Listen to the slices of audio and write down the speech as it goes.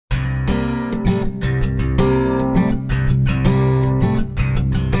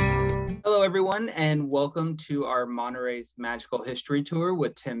Hello, everyone, and welcome to our Monterey's Magical History Tour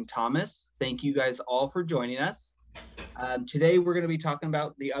with Tim Thomas. Thank you guys all for joining us. Today, we're going to be talking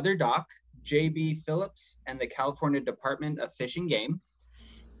about the other dock, J.B. Phillips and the California Department of Fish and Game.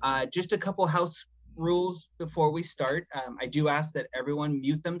 Just a couple house rules before we start. I do ask that everyone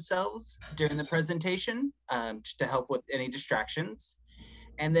mute themselves during the presentation just to help with any distractions.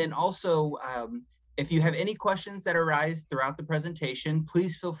 And then also, if you have any questions that arise throughout the presentation,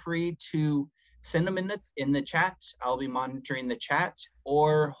 please feel free to send them in the chat. I'll be monitoring the chat,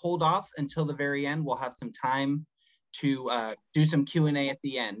 or hold off until the very end. We'll have some time to do some Q&A at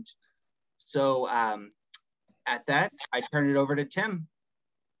the end. So at that, I turn it over to Tim.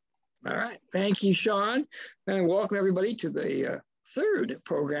 All right, thank you, Sean, and welcome everybody to the third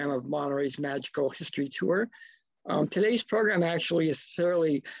program of Monterey's Magical History Tour. Today's program actually is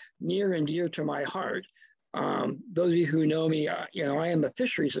fairly near and dear to my heart. Those of you who know me, I am a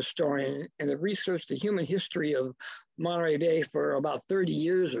fisheries historian and have researched the human history of Monterey Bay for about 30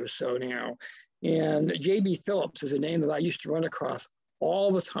 years or so now. And J.B. Phillips is a name that I used to run across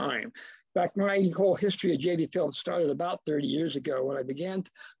all the time. In fact, my whole history of J.B. Phillips started about 30 years ago when I began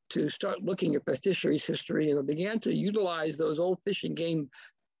to start looking at the fisheries history, and I began to utilize those old Fish and Game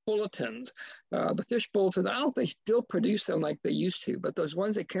bulletins. The fish bulletins, I don't know if they still produce them like they used to, but those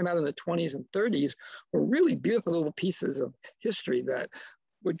ones that came out in the 20s and 30s were really beautiful little pieces of history that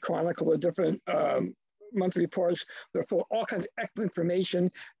would chronicle the different monthly reports. They're full of all kinds of excellent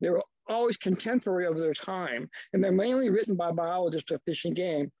information. They were always contemporary of their time, and they're mainly written by biologists of Fish and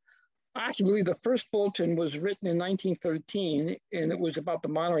Game. I actually believe the first bulletin was written in 1913, and it was about the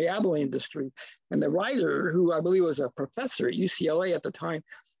Monterey abalone industry. And the writer, who I believe was a professor at UCLA at the time,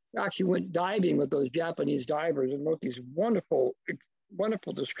 actually went diving with those Japanese divers and wrote these wonderful,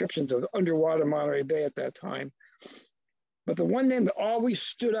 wonderful descriptions of underwater Monterey Bay at that time. But the one name that always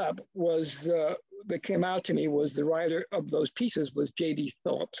stood up was, that came out to me, was the writer of those pieces was J.B.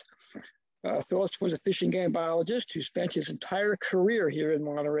 Phillips. Phillips was a fish and game biologist who spent his entire career here in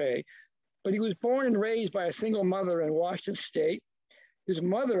Monterey. But he was born and raised by a single mother in Washington State. His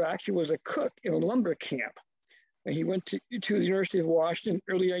mother actually was a cook in a lumber camp. And he went to the University of Washington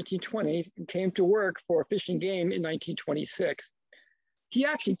early 1920s and came to work for Fish and Game in 1926. He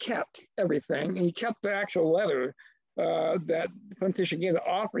actually kept everything, and he kept the actual letter that from Fish and Game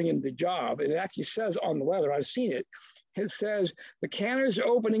offering him the job. It actually says on the letter, I've seen it, it says, "The canneries are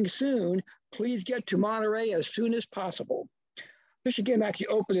opening soon. Please get to Monterey as soon as possible." Fish and Game actually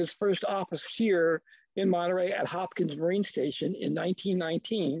opened its first office here in Monterey at Hopkins Marine Station in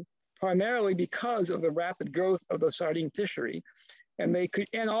 1919, primarily because of the rapid growth of the sardine fishery.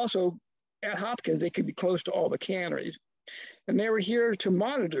 And also at Hopkins, they could be close to all the canneries. And they were here to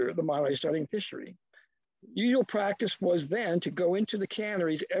monitor the Monterey sardine fishery. Usual practice was then to go into the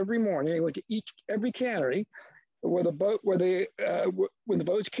canneries every morning. They went to every cannery when the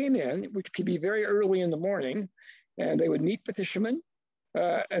boats came in, which could be very early in the morning, and they would meet the fishermen,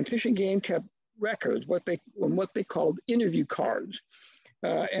 and Fish and Game kept records, what they called interview cards,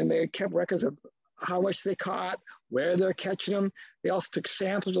 and they kept records of how much they caught, where they're catching them. They also took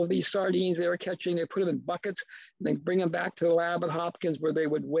samples of these sardines they were catching. They put them in buckets and then bring them back to the lab at Hopkins, where they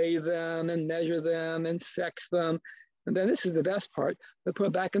would weigh them and measure them and sex them. And then this is the best part: they put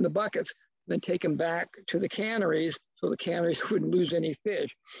them back in the buckets, then take them back to the canneries so the canneries wouldn't lose any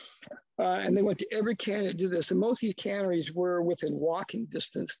fish. And they went to every cannery to do this. And most of these canneries were within walking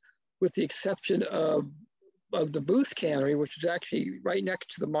distance, with the exception of the Booth Cannery, which was actually right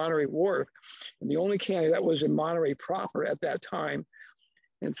next to the Monterey Wharf, and the only cannery that was in Monterey proper at that time.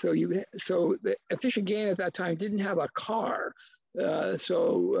 And so the Fish and Game at that time didn't have a car.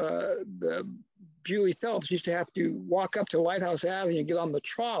 Julie Phelps used to have to walk up to Lighthouse Avenue and get on the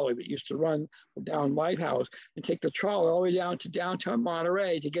trolley that used to run down Lighthouse and take the trolley all the way down to downtown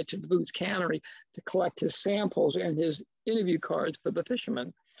Monterey to get to the Booth Cannery to collect his samples and his interview cards for the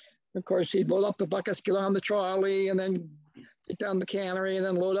fishermen. Of course, he'd load up the buckets, get on the trolley, and then get down the cannery, and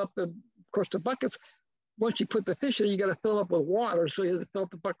then load up the buckets. Once you put the fish in, you got to fill up with water. So he has to fill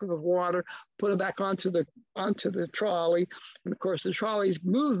up the bucket with water, put it back onto the trolley. And of course, the trolley's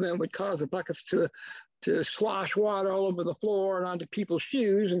movement would cause the buckets to slosh water all over the floor and onto people's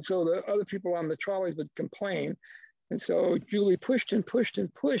shoes. And so the other people on the trolleys would complain. And so Julie pushed and pushed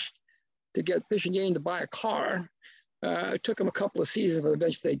and pushed to get Fish and Game to buy a car. It took him a couple of seasons, but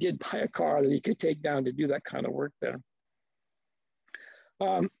eventually they did buy a car that he could take down to do that kind of work there.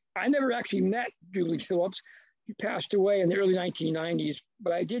 I never actually met Julie Phillips. He passed away in the early 1990s,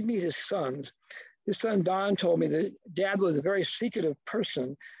 but I did meet his sons. His son, Don, told me that Dad was a very secretive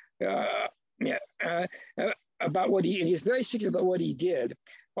person. about what he's very secret about what he did.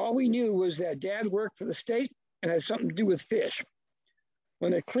 All we knew was that Dad worked for the state and had something to do with fish.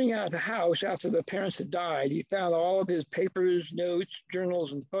 When they're cleaning out the house after the parents had died, he found all of his papers, notes,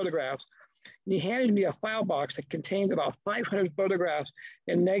 journals, and photographs. And he handed me a file box that contained about 500 photographs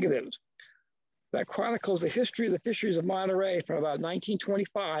and negatives that chronicles the history of the fisheries of Monterey from about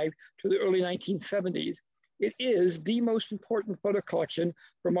 1925 to the early 1970s. It is the most important photo collection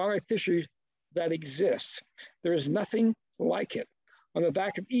for Monterey fisheries that exists. There is nothing like it. On the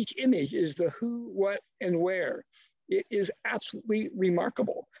back of each image is the who, what, and where. It is absolutely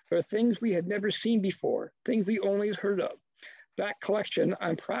remarkable. There are things we had never seen before, things we only heard of. That collection,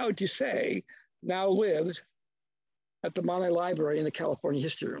 I'm proud to say, now lives at the Monterey Library in the California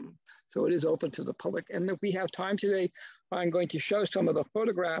History Room. So it is open to the public. And if we have time today, I'm going to show some of the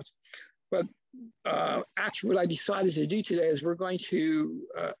photographs. But actually what I decided to do today is we're going to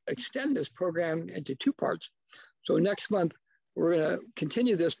extend this program into two parts. So next month, we're going to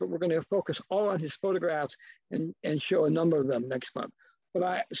continue this, but we're going to focus all on his photographs and show a number of them next month.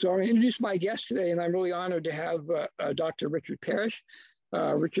 So I'm going to introduce my guest today, and I'm really honored to have Dr. Richard Parrish.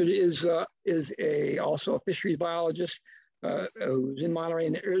 Richard is also a fisheries biologist who was in Monterey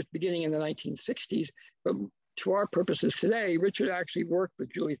in the beginning in the 1960s. But to our purposes today, Richard actually worked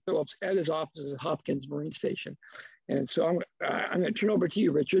with Julie Phillips at his office at Hopkins Marine Station. And so I'm going to turn over to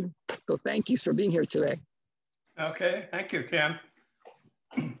you, Richard. So thank you for being here today. Okay, thank you, Tim.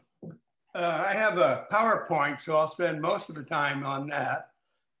 I have a PowerPoint, so I'll spend most of the time on that.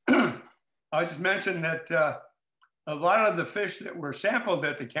 I'll just mention that a lot of the fish that were sampled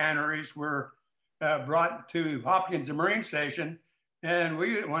at the canneries were brought to Hopkins Marine Station. And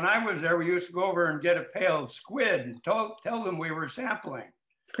when I was there, we used to go over and get a pail of squid and tell them we were sampling.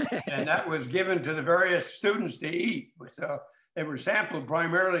 And that was given to the various students to eat. So they were sampled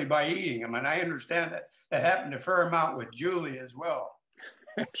primarily by eating them. And I understand that that happened a fair amount with Julie as well.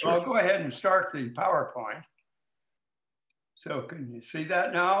 Sure. So I'll go ahead and start the PowerPoint. So can you see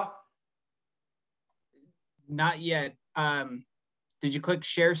that now? Not yet. Did you click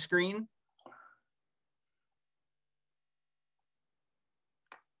share screen?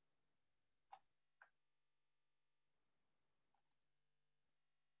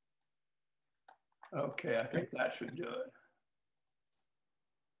 Okay, I think that should do it.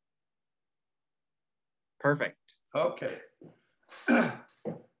 Perfect. Okay.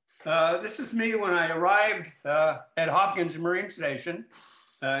 This is me when I arrived at Hopkins Marine Station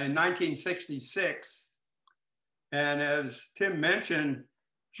in 1966. And as Tim mentioned,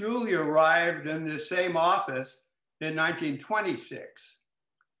 Julie arrived in the same office in 1926.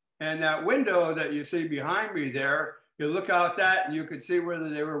 And that window that you see behind me there, you look out that and you could see whether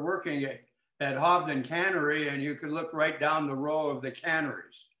they were working at Hobden Cannery, and you could look right down the row of the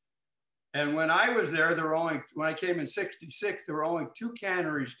canneries. And when I was there, when I came in 66, there were only two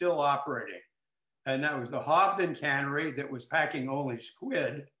canneries still operating. And that was the Hobden Cannery that was packing only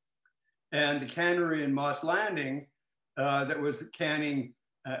squid, and the cannery in Moss Landing that was canning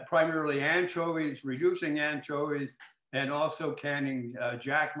primarily anchovies, reducing anchovies, and also canning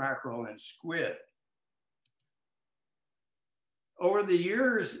jack mackerel and squid. Over the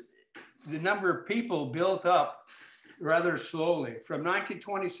years, the number of people built up rather slowly. From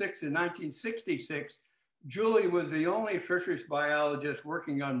 1926 to 1966, Julie was the only fisheries biologist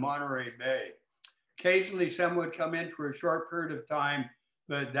working on Monterey Bay. Occasionally, some would come in for a short period of time,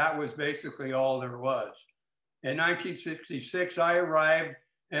 but that was basically all there was. In 1966, I arrived,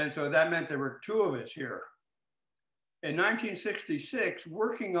 and so that meant there were two of us here. In 1966,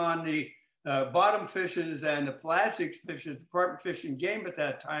 working on the bottom fishes and the pelagic fishes, Department of Fish and Game at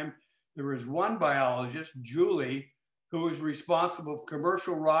that time, there was one biologist, Julie, who was responsible for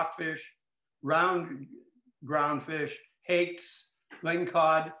commercial rockfish, round groundfish, hakes,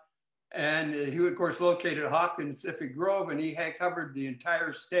 lingcod, and he was, of course, located at Hopkins Pacific Grove, and he had covered the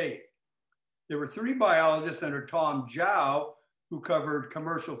entire state. There were three biologists under Tom Jow who covered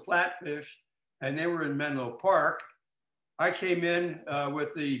commercial flatfish, and they were in Menlo Park. I came in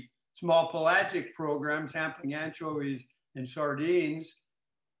with the small pelagic program, sampling anchovies and sardines.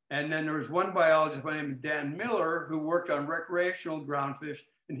 And then there was one biologist by the name of Dan Miller who worked on recreational groundfish,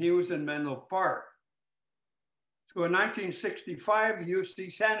 and he was in Menlo Park. So in 1965,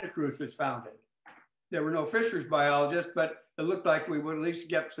 UC Santa Cruz was founded. There were no fisheries biologists, but it looked like we would at least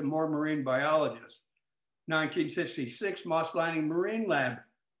get some more marine biologists. 1966, Moss Landing Marine Lab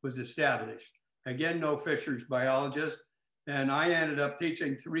was established. Again, no fisheries biologists. And I ended up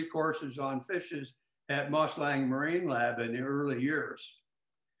teaching 3 courses on fishes at Moss Landing Marine Lab in the early years.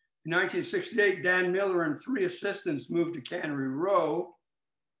 In 1968, Dan Miller and 3 assistants moved to Cannery Row.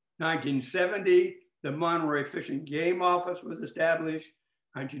 1970, The Monterey Fish and Game Office was established.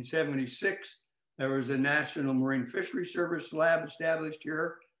 1976, there was a National Marine Fisheries Service lab established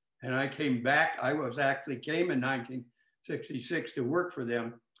here. And I came back. I came in 1966 to work for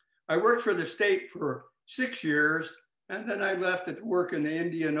them. I worked for the state for 6 years, and then I left to work in the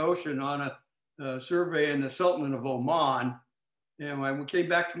Indian Ocean on a survey in the Sultanate of Oman. And when I came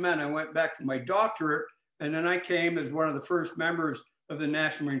back to Maine, I went back to my doctorate, and then I came as one of the first members of the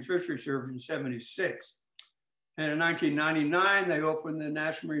National Marine Fisheries Service in 76. And in 1999, they opened the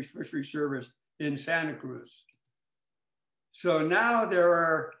National Marine Fisheries Service in Santa Cruz. So now there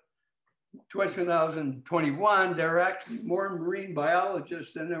are, 2021, there are actually more marine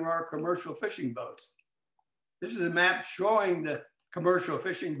biologists than there are commercial fishing boats. This is a map showing the commercial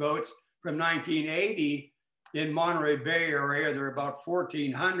fishing boats from 1980 in Monterey Bay area. There are about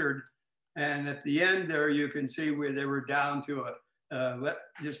 1,400. And at the end there, you can see where they were down to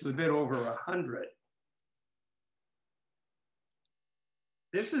just a bit over 100.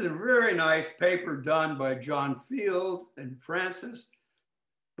 This is a very nice paper done by John Field and Francis.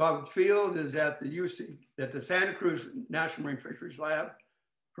 Bob Field is at the Santa Cruz National Marine Fisheries Lab.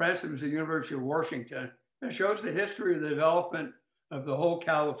 Francis was at the University of Washington. It shows the history of the development of the whole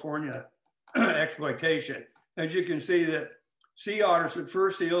California exploitation. As you can see that sea otters and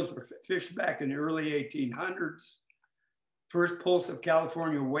fur seals were fished back in the early 1800s. First pulse of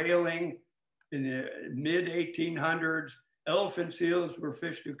California whaling in the mid 1800s. Elephant seals were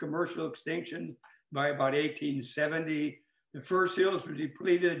fished to commercial extinction by about 1870. The fur seals were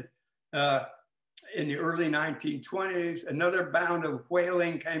depleted in the early 1920s. Another bound of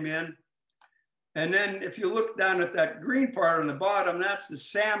whaling came in. And then if you look down at that green part on the bottom, that's the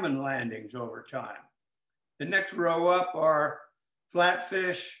salmon landings over time. The next row up are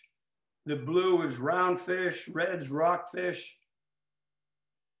flatfish. The blue is roundfish, red's rockfish,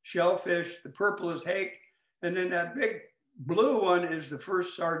 shellfish. The purple is hake. And then that big blue one is the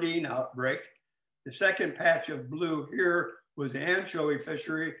first sardine outbreak. The second patch of blue here was the anchovy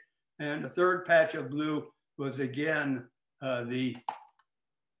fishery. And the third patch of blue was again the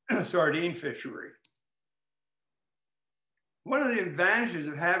sardine fishery. One of the advantages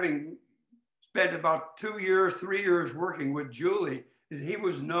of having spent about 2 years, 3 years working with Julie is he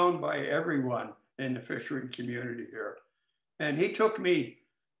was known by everyone in the fishery community here. And he took me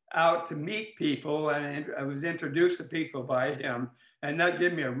out to meet people, and I was introduced to people by him, and that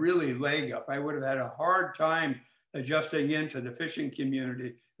gave me a really leg up. I would have had a hard time adjusting into the fishing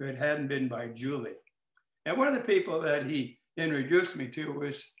community if it hadn't been by Julie. And one of the people that he introduced me to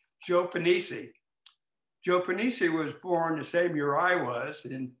was Joe Panisi. Joe Panisi was born the same year I was,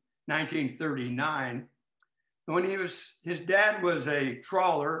 in 1939. And when his dad was a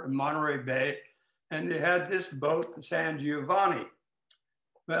trawler in Monterey Bay, and they had this boat, the San Giovanni.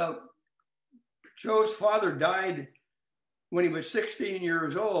 Well, Joe's father died when he was 16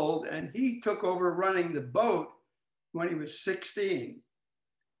 years old, and he took over running the boat when he was 16.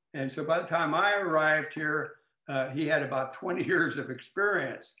 And so by the time I arrived here, he had about 20 years of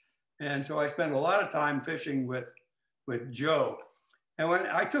experience. And so I spent a lot of time fishing with Joe. And when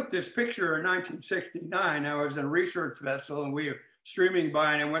I took this picture in 1969, I was in a research vessel and we were streaming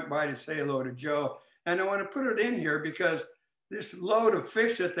by, and I went by to say hello to Joe. And I want to put it in here because this load of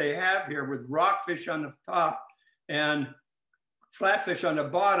fish that they have here with rockfish on the top and flatfish on the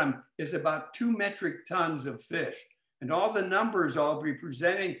bottom is about 2 metric tons of fish. And all the numbers I'll be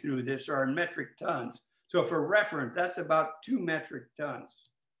presenting through this are in metric tons. So for reference, that's about 2 metric tons.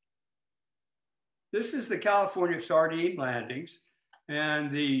 This is the California sardine landings.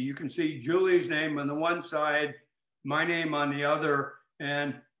 And you can see Julie's name on the one side, my name on the other,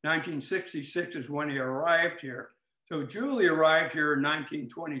 and 1966 is when he arrived here. So Julie arrived here in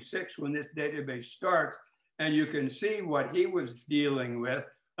 1926 when this database starts, and you can see what he was dealing with,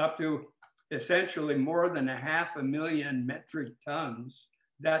 up to essentially more than 500,000 metric tons,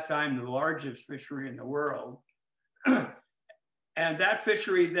 that time the largest fishery in the world. And that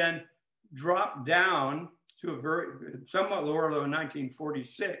fishery then dropped down to a somewhat lower level in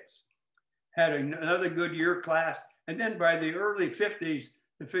 1946, had another good year class. And then by the early 50s,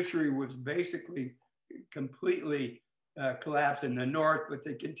 the fishery was basically completely collapsed in the north, but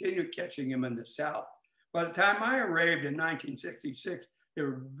they continued catching them in the south. By the time I arrived in 1966, there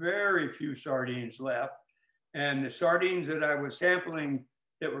were very few sardines left. And the sardines that I was sampling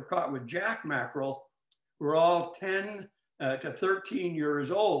that were caught with jack mackerel were all 10 to 13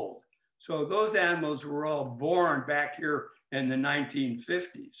 years old. So those animals were all born back here in the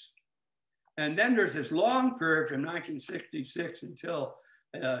 1950s. And then there's this long period from 1966 until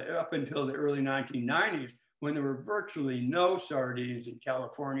up until the early 1990s, when there were virtually no sardines in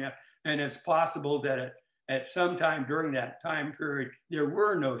California. And it's possible that at some time during that time period, there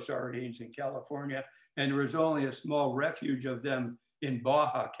were no sardines in California, and there was only a small refuge of them in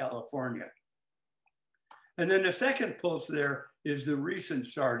Baja California. And then the second pulse there is the recent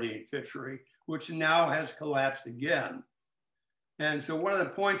sardine fishery, which now has collapsed again. And so one of the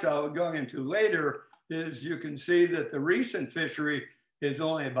points I'll go into later is you can see that the recent fishery is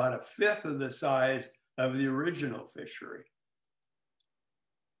only about 1/5 of the size of the original fishery.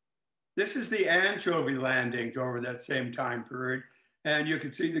 This is the anchovy landings over that same time period. And you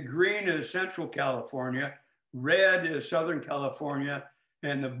can see the green is Central California, red is Southern California,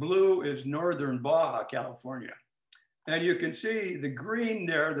 and the blue is Northern Baja California. And you can see the green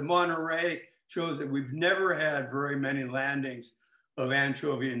there, the Monterey, shows that we've never had very many landings of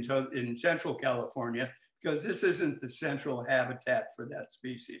anchovy in Central California, because this isn't the central habitat for that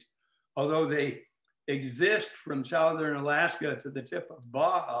species. Although they exist from Southern Alaska to the tip of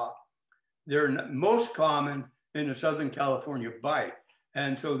Baja, they're most common in the Southern California bight.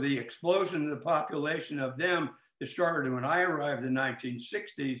 And so the explosion of the population of them that started when I arrived in the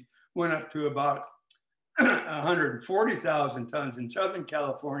 1960s went up to about 140,000 tons in Southern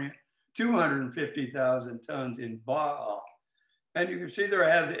California, 250,000 tons in Baja. And you can see there I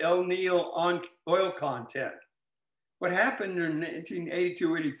have the El Nino on oil content. What happened in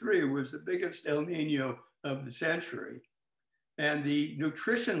 1982-83 was the biggest El Nino of the century. And the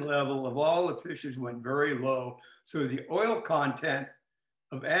nutrition level of all the fishes went very low. So the oil content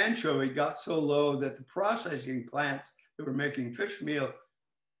of anchovy got so low that the processing plants that were making fish meal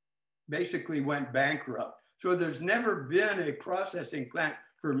basically went bankrupt. So there's never been a processing plant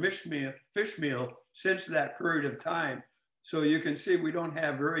for fish meal since that period of time. So you can see we don't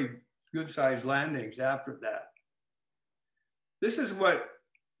have very good sized landings after that. This is what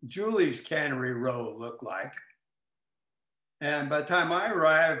Julie's cannery row looked like. And by the time I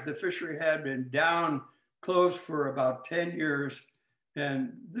arrived, the fishery had been down closed for about 10 years.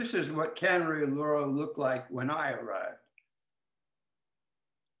 And this is what cannery row looked like when I arrived.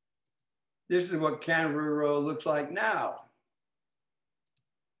 This is what cannery row looks like now.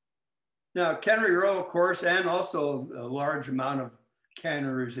 Now, cannery row, of course, and also a large amount of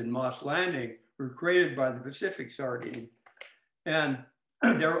canneries in Moss Landing were created by the Pacific sardine. And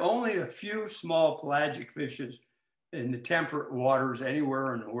there are only a few small pelagic fishes in the temperate waters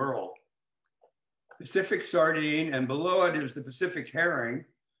anywhere in the world. Pacific sardine, and below it is the Pacific herring,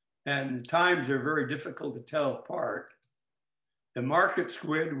 and the times are very difficult to tell apart. The market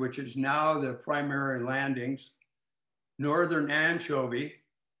squid, which is now the primary landings, northern anchovy,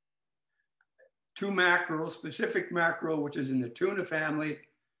 two mackerels, Pacific mackerel, which is in the tuna family,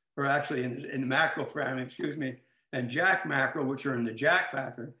 or actually in the mackerel family, excuse me, and jack mackerel, which are in the jack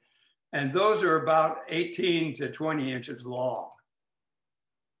family. And those are about 18 to 20 inches long.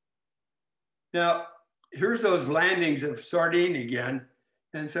 Now, here's those landings of sardine again.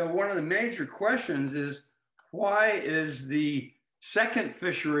 And so one of the major questions is, why is the second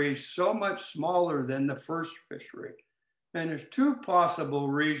fishery so much smaller than the first fishery? And there's two possible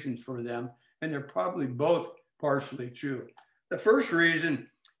reasons for them, and they're probably both partially true. The first reason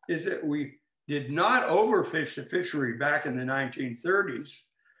is that we did not overfish the fishery back in the 1930s,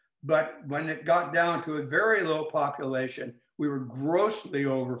 but when it got down to a very low population, we were grossly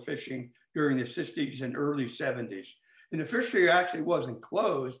overfishing during the 60s and early 70s. And the fishery actually wasn't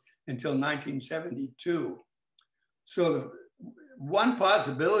closed until 1972. So one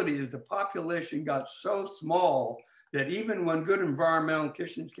possibility is the population got so small that even when good environmental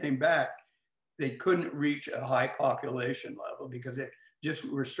conditions came back, they couldn't reach a high population level because they just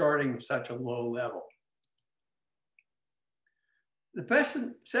were starting at such a low level.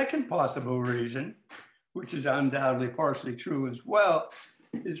 The second possible reason, which is undoubtedly partially true as well,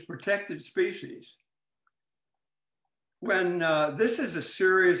 is protected species. When this is a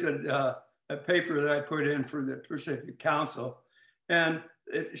series of a paper that I put in for the Pacific Council, and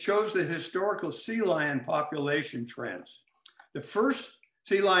it shows the historical sea lion population trends. The first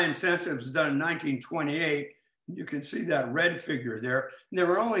sea lion census was done in 1928. You can see that red figure there. And there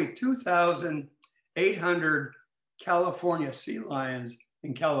were only 2,800 California sea lions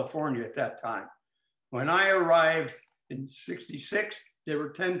in California at that time. When I arrived in '66, there were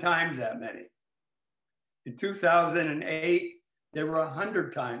 10 times that many. In 2008, there were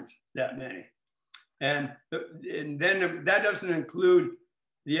 100 times that many. And then that doesn't include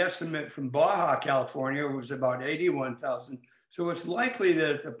the estimate from Baja California, which was about 81,000. So it's likely that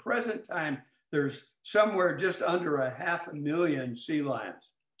at the present time, there's somewhere just under 500,000 sea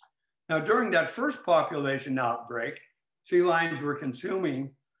lions. Now, during that first population outbreak, sea lions were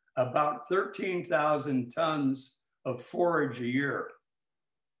consuming about 13,000 tons of forage a year.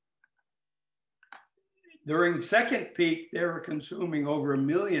 During the second peak, they were consuming over 1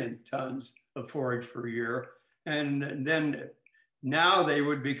 million tons of forage per year. And then now they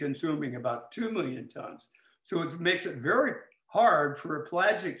would be consuming about 2 million tons. So it makes it very hard for a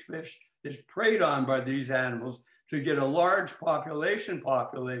pelagic fish that's preyed on by these animals to get a large population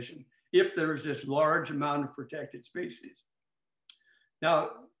if there's this large amount of protected species.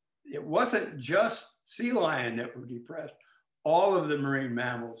 Now, it wasn't just sea lion that were depressed. All of the marine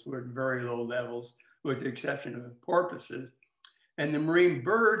mammals were at very low levels, with the exception of porpoises. And the marine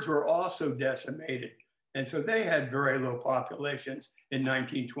birds were also decimated. And so they had very low populations in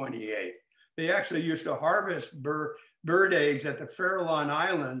 1928. They actually used to harvest bird eggs at the Farallon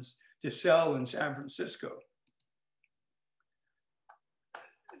Islands to sell in San Francisco.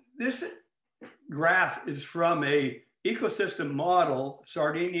 This graph is from a ecosystem model,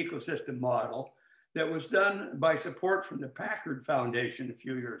 sardine ecosystem model, that was done by support from the Packard Foundation a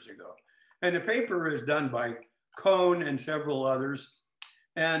few years ago. And the paper is done by Cohn and several others.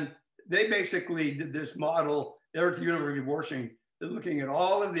 And they basically did this model. They're at the University of Washington. They're looking at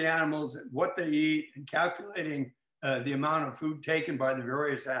all of the animals, what they eat, and calculating the amount of food taken by the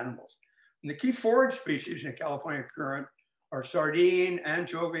various animals. And the key forage species in the California current are sardine,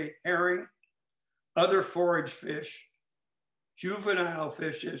 anchovy, herring, other forage fish, juvenile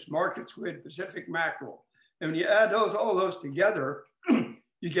fishes, market squid, Pacific mackerel. And when you add all those together,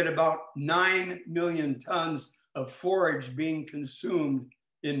 you get about 9 million tons of forage being consumed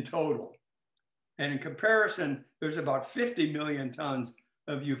in total. And in comparison, there's about 50 million tons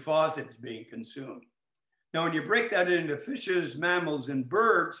of euphausids being consumed. Now, when you break that into fishes, mammals, and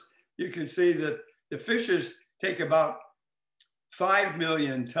birds, you can see that the fishes take about 5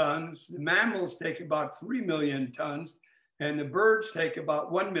 million tons, the mammals take about 3 million tons, and the birds take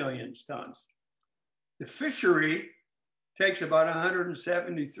about 1 million tons. The fishery takes about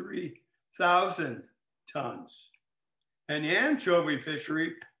 173,000 tons. And the anchovy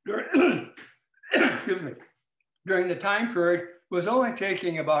fishery, excuse me, during the time period was only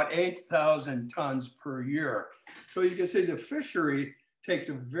taking about 8,000 tons per year. So you can see the fishery takes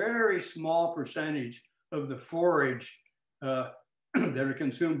a very small percentage of the forage that are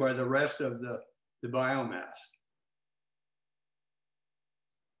consumed by the rest of the biomass.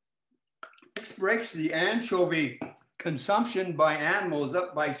 This breaks the anchovy consumption by animals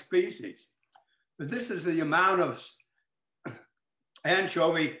up by species. But this is the amount of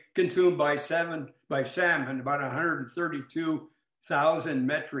anchovy consumed by salmon, about 132,000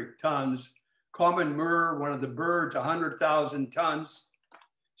 metric tons. Common murre, one of the birds, 100,000 tons.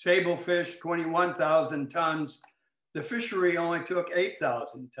 Sablefish, 21,000 tons. The fishery only took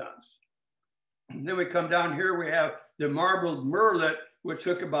 8,000 tons. And then we come down here, we have the marbled murrelet, which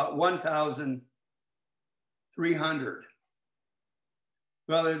took about 1,300.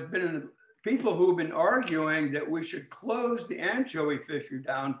 Well, there's been people who've been arguing that we should close the anchovy fishery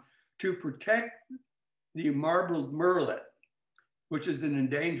down to protect the marbled murrelet, which is an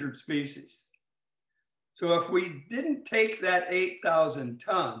endangered species. So if we didn't take that 8,000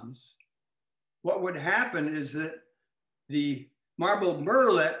 tons, what would happen is that the marbled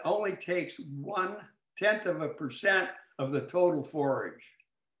murrelet only takes 0.1% of the total forage.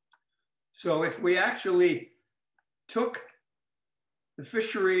 So if we actually took the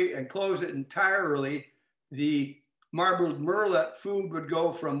fishery and closed it entirely, the marbled murrelet food would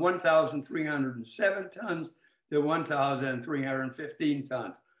go from 1,307 tons to 1,315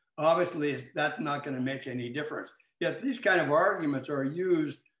 tons. Obviously, that's not going to make any difference. Yet these kind of arguments are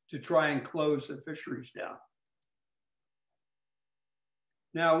used to try and close the fisheries down.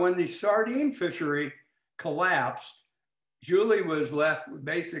 Now, when the sardine fishery collapsed, Julie was left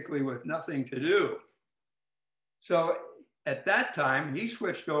basically with nothing to do. So at that time, he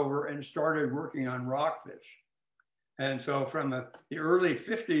switched over and started working on rockfish. And so from the early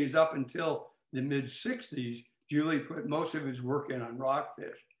 50s up until the mid 60s, Julie put most of his work in on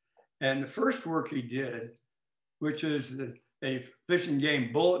rockfish. And the first work he did, which is a Fish and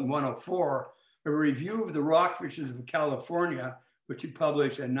Game Bulletin 104, a review of the rockfishes of California, which he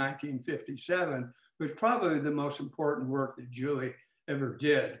published in 1957, was probably the most important work that Julie ever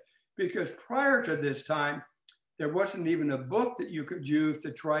did. Because prior to this time, there wasn't even a book that you could use to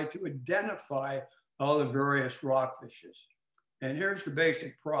try to identify all the various rockfishes. And here's the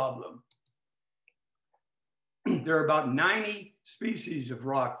basic problem. There are about 90 species of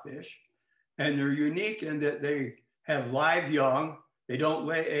rockfish, and they're unique in that they have live young, they don't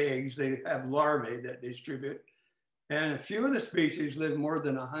lay eggs, they have larvae that distribute, and a few of the species live more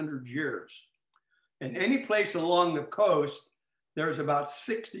than 100 years. And any place along the coast there's about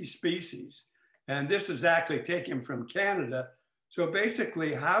 60 species. And this is actually taken from Canada. So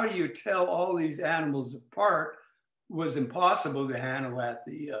basically, how do you tell all these animals apart was impossible to handle at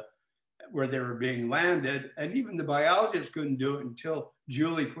the where they were being landed. And even the biologists couldn't do it until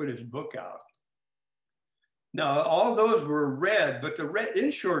Julie put his book out. Now, all those were red, but the red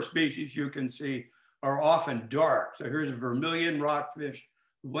inshore species you can see are often dark. So here's a vermilion rockfish,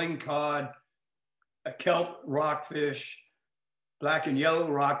 lingcod, a kelp rockfish, black and yellow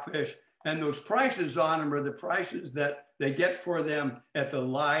rockfish. And those prices on them are the prices that they get for them at the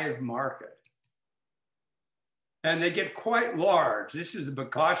live market. And they get quite large. This is a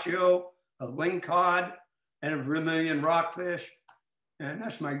bocaccio, a lingcod, and a vermilion rockfish. And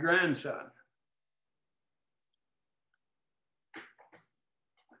that's my grandson.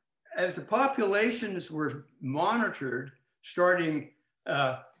 As the populations were monitored, starting,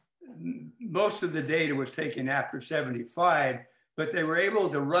 most of the data was taken after 75, but they were able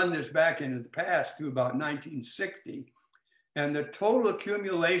to run this back into the past to about 1960. And the total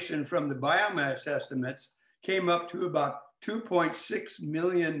accumulation from the biomass estimates came up to about 2.6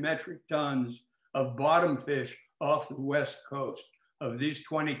 million metric tons of bottom fish off the west coast of these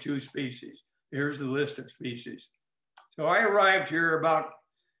 22 species. Here's the list of species. So I arrived here about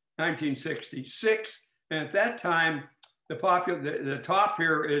 1966, and at that time, the top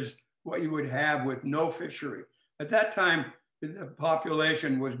here is what you would have with no fishery. At that time, the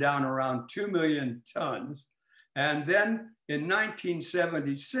population was down around 2 million tons. And then in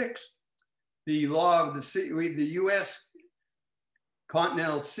 1976, the law of the sea, the US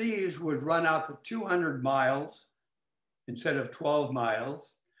continental seas would run out to 200 miles instead of 12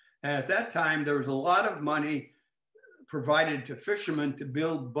 miles. And at that time, there was a lot of money provided to fishermen to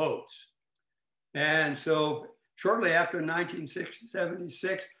build boats. And so shortly after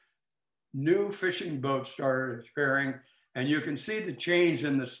 1976, new fishing boats started appearing. And you can see the change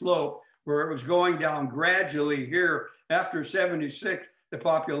in the slope where it was going down gradually here. After 76, the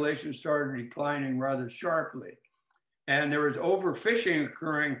population started declining rather sharply. And there was overfishing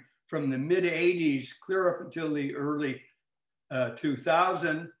occurring from the mid 80s clear up until the early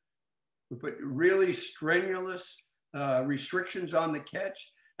 2000. We put really strenuous restrictions on the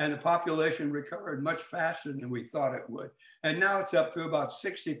catch, and the population recovered much faster than we thought it would. And now it's up to about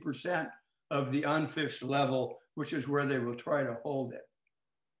 60% of the unfished level, which is where they will try to hold it.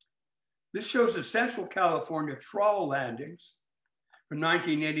 This shows the Central California trawl landings from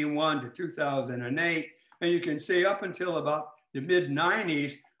 1981 to 2008. And you can see up until about the mid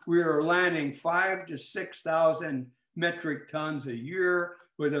 90s, we were landing 5,000 to 6,000 metric tons a year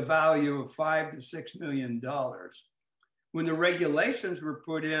with a value of $5 to $6 million. When the regulations were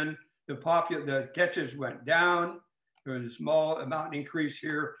put in, the catches went down. There was a small amount increase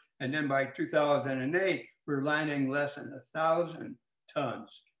here. And then by 2008, we're landing less than 1,000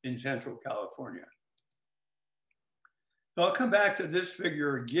 tons in Central California. So I'll come back to this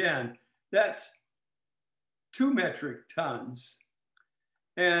figure again. That's 2 metric tons.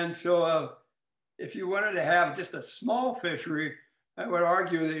 And so if you wanted to have just a small fishery, I would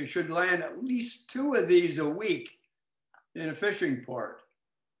argue that you should land at least 2 of these a week in a fishing port.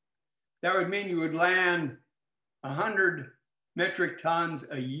 That would mean you would land 100 metric tons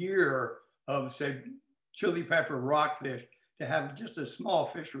a year of, say, chili pepper rockfish to have just a small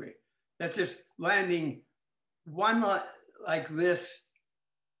fishery. That's just landing one like this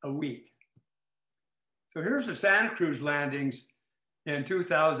a week. So here's the Santa Cruz landings in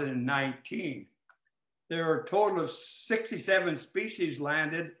 2019. There were a total of 67 species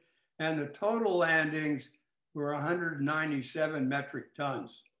landed, and the total landings were 197 metric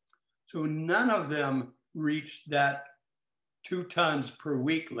tons. So none of them reached that 2 tons per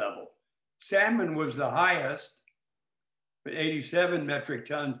week level. Salmon was the highest, at 87 metric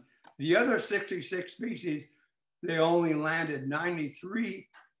tons. The other 66 species, they only landed 93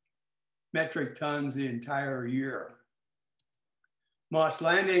 metric tons the entire year. Moss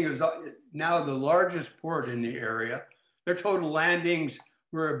Landing is now the largest port in the area. Their total landings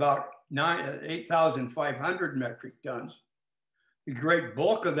were about 8,500 metric tons. The great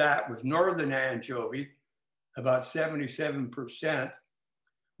bulk of that was northern anchovy, about 77%.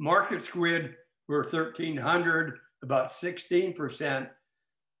 Market squid were 1,300, about 16%.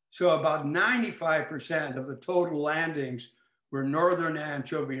 So about 95% of the total landings were northern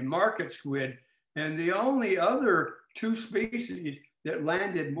anchovy and market squid. And the only other 2 species that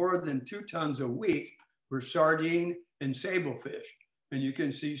landed more than 2 tons a week were sardine and sablefish. And you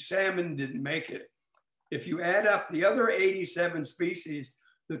can see salmon didn't make it. If you add up the other 87 species,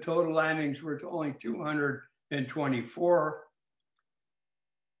 the total landings were only 224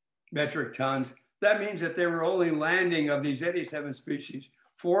 metric tons. That means that they were only landing of these 87 species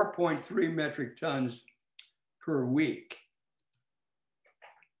 4.3 metric tons per week.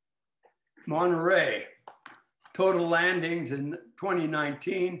 Monterey, total landings in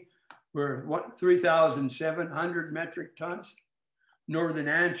 2019 were 3,700 metric tons. Northern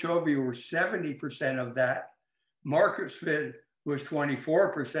anchovy were 70% of that. Market squid was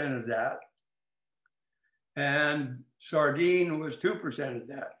 24% of that. And sardine was 2% of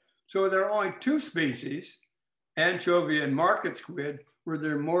that. So there are only two species, anchovy and market squid, where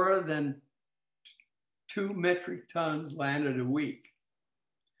there are more than 2 metric tons landed a week.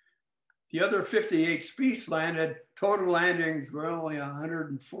 The other 58 species landed, total landings were only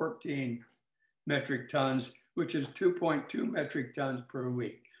 114 metric tons, which is 2.2 metric tons per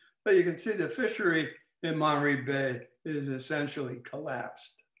week. But you can see the fishery in Monterey Bay is essentially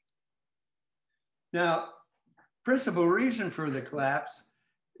collapsed. Now, principal reason for the collapse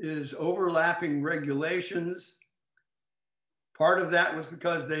is overlapping regulations. Part of that was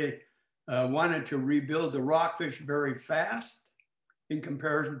because they wanted to rebuild the rockfish very fast in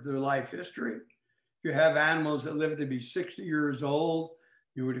comparison to their life history. If you have animals that live to be 60 years old,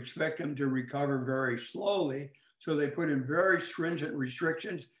 you would expect them to recover very slowly. So they put in very stringent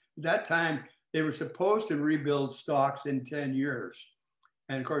restrictions. At that time, they were supposed to rebuild stocks in 10 years.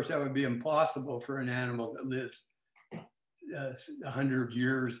 And of course, that would be impossible for an animal that lives 100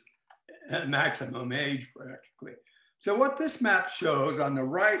 years maximum age practically. So what this map shows on the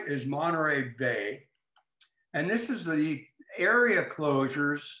right is Monterey Bay. And this is the area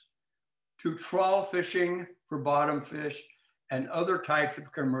closures to trawl fishing for bottom fish and other types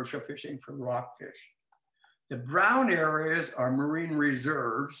of commercial fishing for rockfish. The brown areas are marine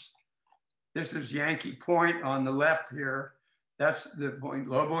reserves. This is Yankee Point on the left here. That's the Point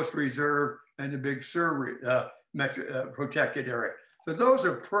Lobos Reserve and the Big Sur protected area. So those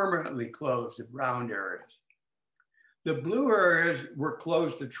are permanently closed, the brown areas. The blue areas were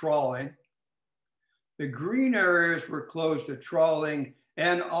closed to trawling. The green areas were closed to trawling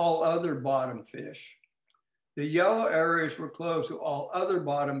and all other bottom fish. The yellow areas were closed to all other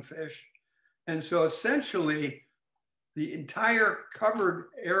bottom fish. And so essentially, the entire covered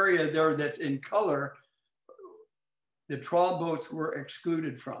area there that's in color, the trawl boats were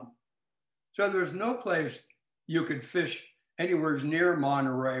excluded from. So there's no place you could fish anywhere near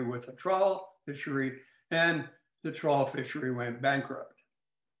Monterey with a trawl fishery, and the trawl fishery went bankrupt.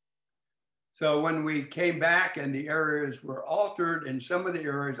 So when we came back and the areas were altered and some of the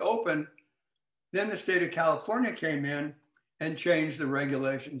areas opened, then the state of California came in and changed the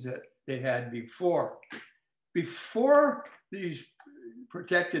regulations that they had before. Before these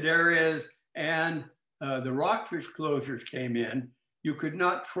protected areas and the rockfish closures came in, you could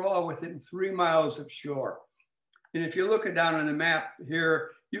not trawl within 3 miles of shore. And if you look it down on the map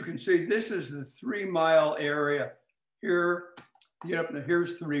here, you can see this is the 3 mile area. Here, get up to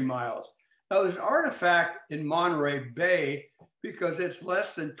here's 3 miles. Now there's an artifact in Monterey Bay because it's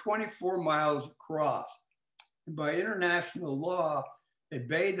less than 24 miles across. And by international law, a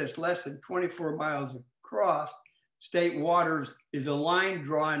bay that's less than 24 miles across, state waters, is a line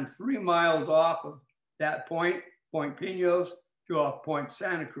drawn 3 miles off of that point, Point Pinos, to off Point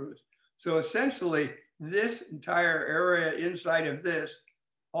Santa Cruz. So essentially, this entire area inside of this,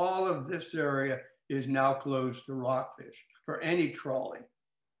 all of this area is now closed to rockfish for any trawling.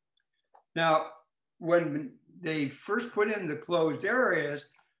 Now, when they first put in the closed areas,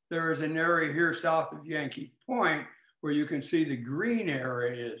 there is an area here south of Yankee Point where you can see the green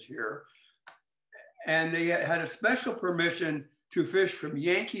area is here. And they had a special permission to fish from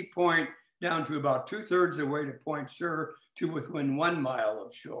Yankee Point down to about 2/3 of the way to Point Sur to within 1 mile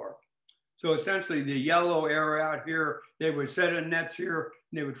of shore. So essentially the yellow area out here, they would set in nets here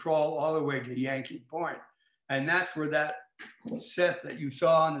and they would trawl all the way to Yankee Point. And that's where that set that you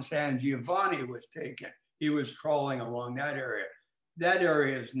saw on the San Giovanni was taken. He was trawling along that area. That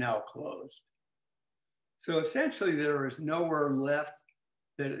area is now closed. So essentially there is nowhere left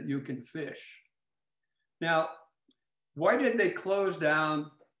that you can fish. Now, why did they close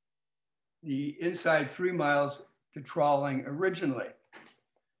down the inside 3 miles to trawling originally?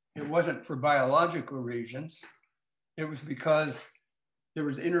 It wasn't for biological reasons. It was because there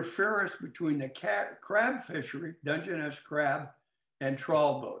was interference between the crab fishery, Dungeness crab, and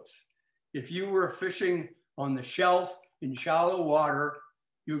trawl boats. If you were fishing on the shelf in shallow water,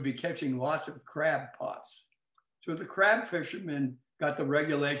 you would be catching lots of crab pots. So the crab fishermen got the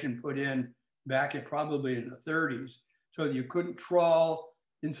regulation put in back in probably in the 30s, so you couldn't trawl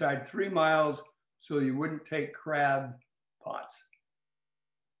inside 3 miles, so you wouldn't take crab pots.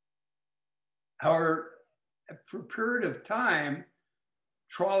 However, for a period of time,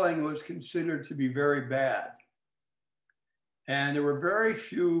 trawling was considered to be very bad. And there were very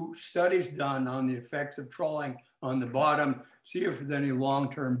few studies done on the effects of trawling on the bottom, see if there's any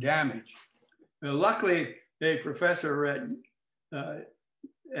long-term damage. Now, luckily, a professor at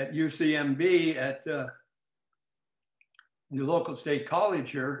UCMB at the local state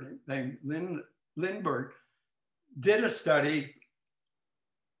college here named Lindbergh did a study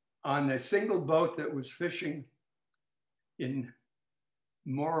on the single boat that was fishing in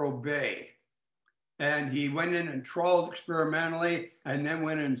Morro Bay. And he went in and trawled experimentally and then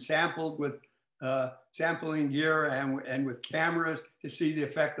went and sampled with sampling gear and with cameras to see the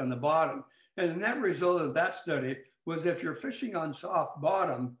effect on the bottom. And the net result of that study was if you're fishing on soft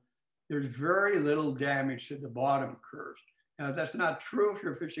bottom, there's very little damage to the bottom occurs. Now, that's not true if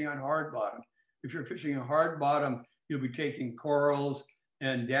you're fishing on hard bottom. If you're fishing on hard bottom, you'll be taking corals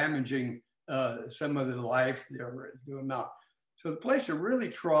and damaging some of the life they're doing now. So the place to really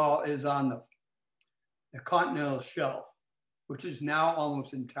trawl is on the continental shelf, which is now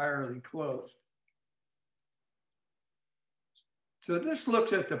almost entirely closed. So this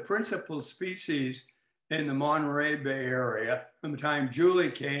looks at the principal species in the Monterey Bay area from the time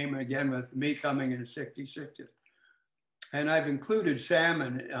Julie came, again with me coming in '66. And I've included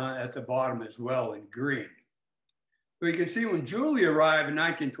salmon at the bottom as well in green. We can see when Julie arrived in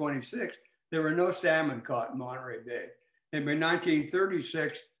 1926, there were no salmon caught in Monterey Bay. And by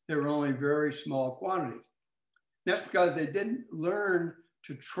 1936, there were only very small quantities. That's because they didn't learn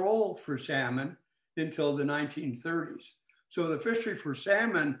to troll for salmon until the 1930s. So the fishery for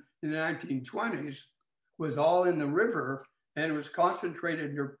salmon in the 1920s was all in the river and it was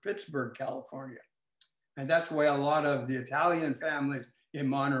concentrated near Pittsburgh, California. And that's why a lot of the Italian families in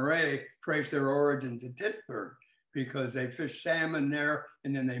Monterey trace their origin to Pittsburgh, because they fished salmon there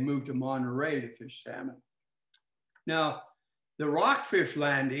and then they moved to Monterey to fish salmon. Now, the rockfish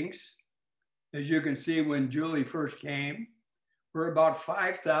landings, as you can see when Julie first came, were about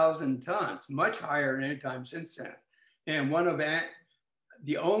 5,000 tons, much higher than any time since then. And one of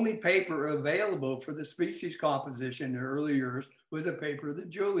the only paper available for the species composition in the early years was a paper that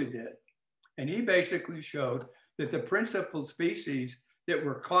Julie did. And he basically showed that the principal species that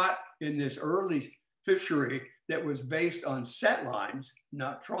were caught in this early fishery that was based on set lines,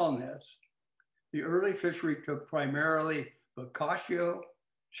 not trawl nets, the early fishery took primarily bocaccio,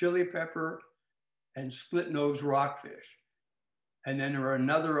 chili pepper, and split-nosed rockfish. And then there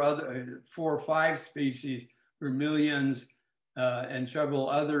were other 4 or 5 species, vermilions, and several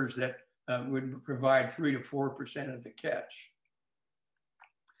others that would provide 3 to 4% of the catch.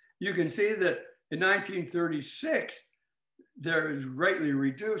 You can see that in 1936, there is greatly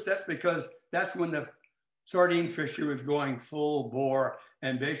reduced. That's because that's when the sardine fishery was going full bore,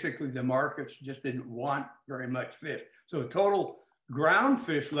 and basically the markets just didn't want very much fish. So total ground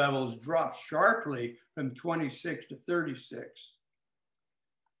fish levels dropped sharply from 26 to 36.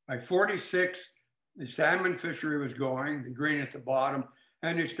 By 46, the salmon fishery was going, the green at the bottom,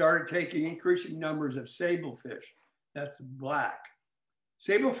 and they started taking increasing numbers of sablefish. That's black.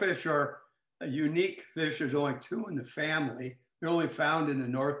 Sablefish are a unique fish. There's only 2 in the family. They're only found in the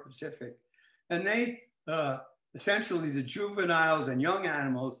North Pacific. And they, essentially the juveniles and young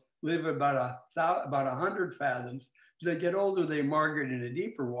animals live about 100 fathoms. As they get older, they migrate into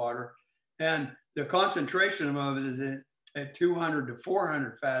deeper water. And the concentration of it is at 200 to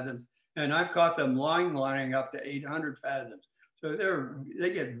 400 fathoms. And I've caught them lining up to 800 fathoms. So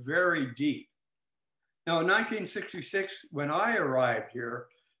they get very deep. Now, in 1966, when I arrived here,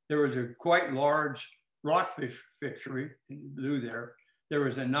 there was a quite large rockfish fishery in blue there. There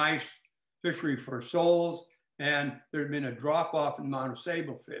was a nice fishery for soles, and there had been a drop-off in the amount of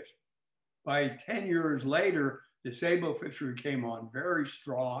sablefish. By 10 years later, the sable fishery came on very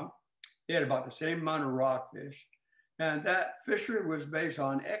strong. They had about the same amount of rockfish. And that fishery was based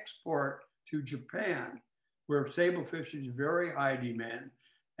on export to Japan, where sablefish is very high demand.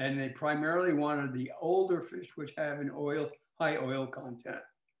 And they primarily wanted the older fish, which have an high oil content.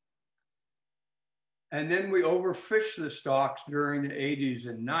 And then we overfished the stocks during the 80s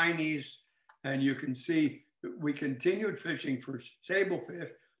and 90s. And you can see we continued fishing for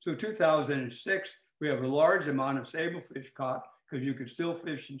sablefish. So 2006, we have a large amount of sablefish caught because you could still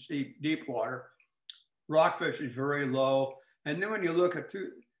fish in deep water. Rockfish is very low. And then when you look at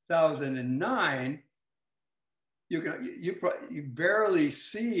 2009, you barely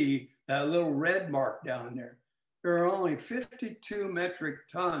see that little red mark down there. There are only 52 metric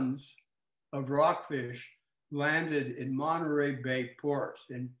tons of rockfish landed in Monterey Bay ports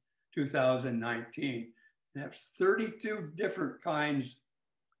in 2019. And that's 32 different kinds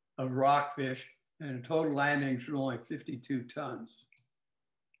of rockfish, and total landings are only 52 tons.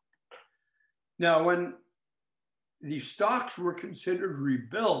 Now, when the stocks were considered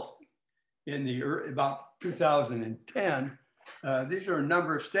rebuilt in the about 2010, these are a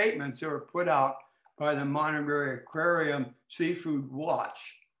number of statements that were put out by the Monterey Aquarium Seafood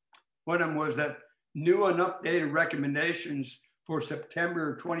Watch. One of them was that new and updated recommendations for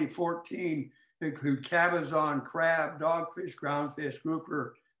September 2014 include cabezon, crab, dogfish, groundfish,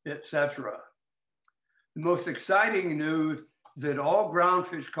 grouper, etc. The most exciting news is that all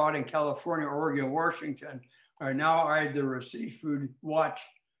groundfish caught in California, Oregon, Washington are now either a Seafood Watch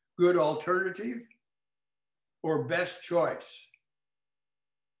good alternative or best choice.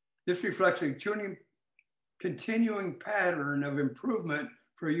 This reflects a continuing pattern of improvement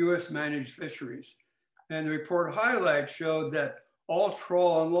for U.S. managed fisheries. And the report highlights showed that all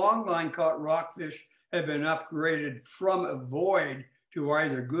trawl and longline caught rockfish have been upgraded from avoid to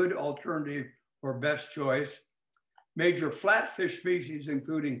either good alternative or best choice. Major flatfish species,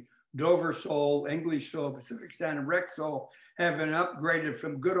 including Dover sole, English sole, Pacific salmon, wreck sole, have been upgraded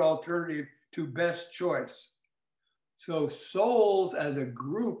from good alternative to best choice. So soles as a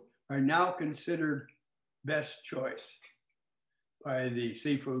group are now considered best choice by the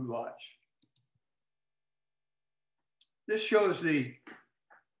Seafood Watch. This shows the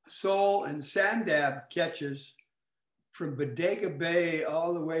sole and sand dab catches from Bodega Bay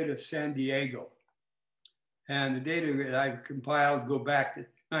all the way to San Diego. And the data that I've compiled go back to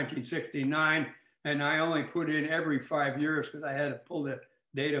 1969, and I only put in every 5 years because I had to pull the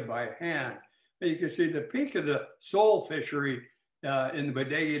data by hand. But you can see the peak of the sole fishery in the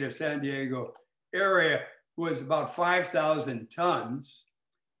Bodega to San Diego area was about 5,000 tons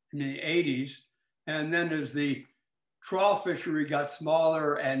in the 80s. And then as the trawl fishery got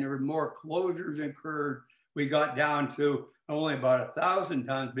smaller and there were more closures incurred, we got down to only about 1,000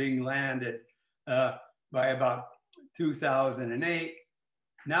 tons being landed by about 2008.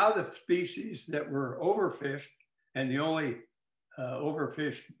 Now the species that were overfished, and the only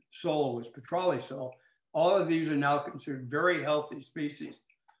overfished sole was petrale sole, all of these are now considered very healthy species.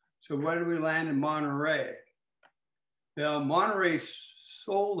 So what did we land in Monterey? Now, Monterey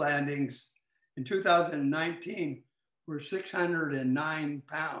sole landings in 2019 were 609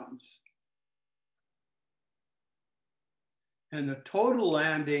 pounds. And the total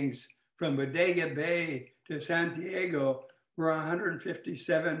landings from Bodega Bay to San Diego were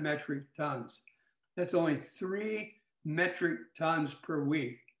 157 metric tons. That's only 3 metric tons per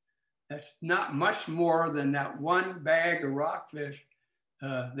week. That's not much more than that one bag of rockfish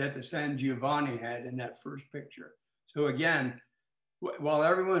that the San Giovanni had in that first picture. So again, while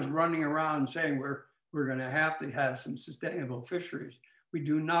everyone's running around saying we're going to have some sustainable fisheries, we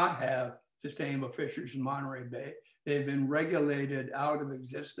do not have sustainable fisheries in Monterey Bay. They've been regulated out of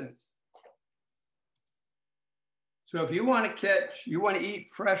existence. So if you want to eat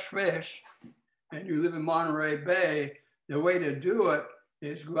fresh fish and you live in Monterey Bay, the way to do it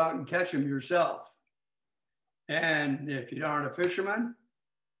is go out and catch them yourself. And if you aren't a fisherman,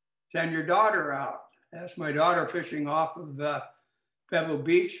 send your daughter out. That's my daughter fishing off of Pebble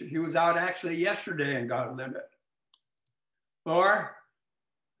Beach. She was out actually yesterday and got a limit. Or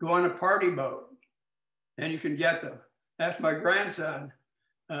go on a party boat and you can get them. That's my grandson.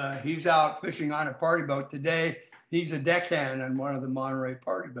 He's out fishing on a party boat today. He's a deckhand on one of the Monterey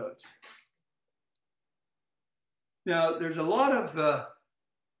party boats. Now, there's a lot of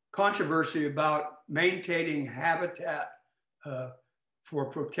controversy about maintaining habitat for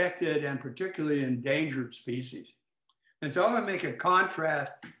protected and particularly endangered species. And so I want to make a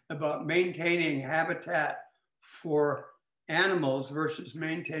contrast about maintaining habitat for animals versus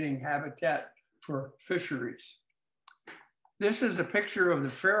maintaining habitat for fisheries. This is a picture of the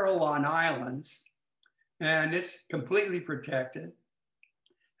Farallon Islands, and it's completely protected. It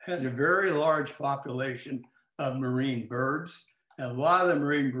has a very large population of marine birds. And a lot of the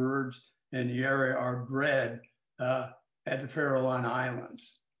marine birds in the area are bred at the Farallon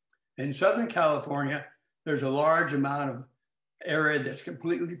Islands. In Southern California, there's a large amount of area that's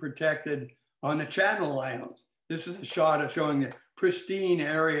completely protected on the Channel Islands. This is a shot of showing the pristine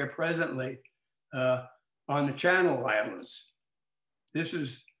area presently on the Channel Islands. This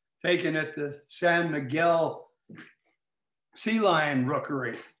is taken at the San Miguel sea lion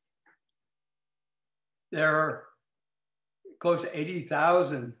rookery. There are close to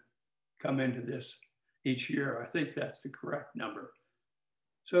 80,000 come into this each year. I think that's the correct number.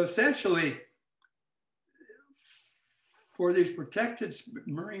 So essentially, for these protected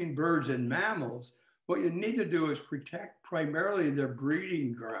marine birds and mammals, what you need to do is protect primarily their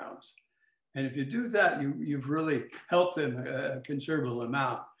breeding grounds. And if you do that, you've really helped them a considerable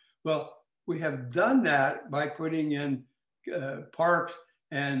amount. Well, we have done that by putting in parks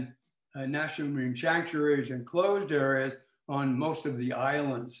and national marine sanctuaries and closed areas on most of the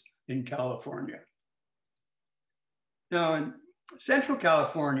islands in California. Now, in Central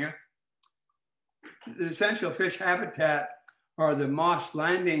California, the essential fish habitat are the Moss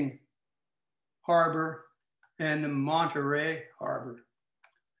Landing Harbor and the Monterey Harbor.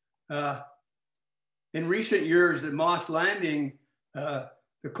 In recent years at Moss Landing, the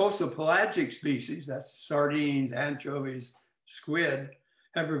coastal pelagic species, that's sardines, anchovies, squid,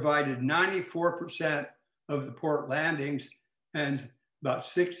 have provided 94% of the port landings and about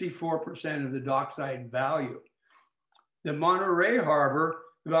 64% of the dockside value. The Monterey Harbor,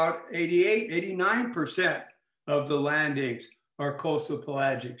 about 89% of the landings are coastal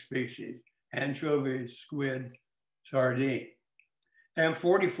pelagic species, anchovies, squid, sardine, and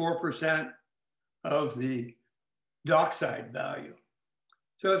 44% of the dockside value.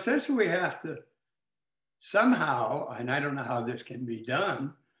 So essentially we have to somehow, and I don't know how this can be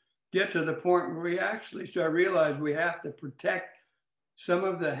done, get to the point where we actually start realize we have to protect some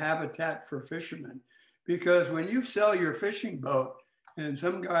of the habitat for fishermen. Because when you sell your fishing boat and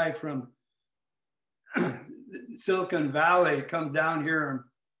some guy from Silicon Valley comes down here and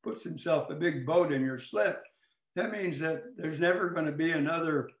puts himself a big boat in your slip, that means that there's never going to be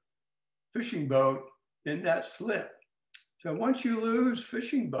another fishing boat in that slip. So once you lose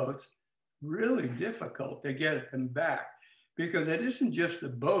fishing boats, really difficult to get them back, because it isn't just the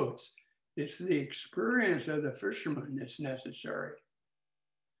boats, it's the experience of the fishermen that's necessary.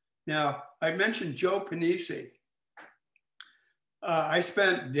 Now, I mentioned Joe Panisi. I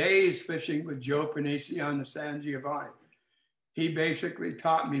spent days fishing with Joe Panisi on the San Giovanni. He basically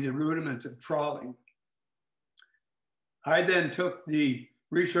taught me the rudiments of trawling. I then took the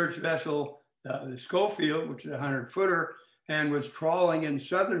research vessel, the Schofield, which is a 100-footer, and was trawling in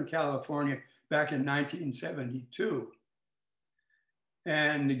Southern California back in 1972.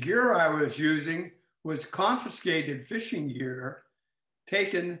 And the gear I was using was confiscated fishing gear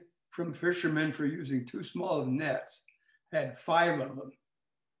taken from fishermen for using too small of nets. I had 5 of them.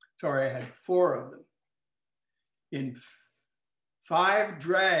 Sorry, I had 4 of them. In 5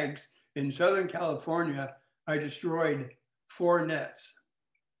 drags in Southern California, I destroyed 4 nets.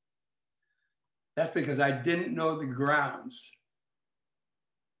 That's because I didn't know the grounds.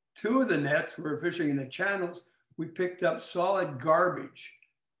 2 of the nets were fishing in the channels. We picked up solid garbage.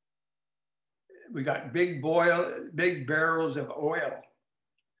 We got big barrels of oil.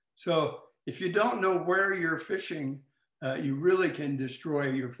 So if you don't know where you're fishing, you really can destroy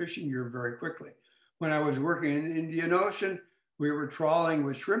your fishing gear very quickly. When I was working in the Indian Ocean, we were trawling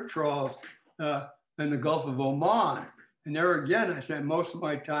with shrimp trawls in the Gulf of Oman. And there again, I spent most of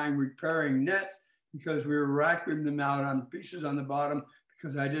my time repairing nets because we were racking them out on pieces on the bottom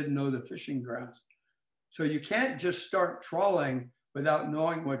because I didn't know the fishing grounds. So you can't just start trawling without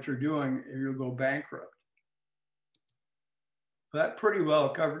knowing what you're doing, or you'll go bankrupt. That pretty well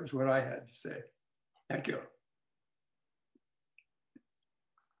covers what I had to say. Thank you.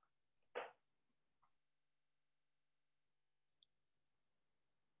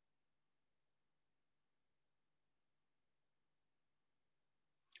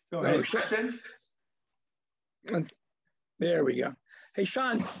 So any questions? There we go. Hey,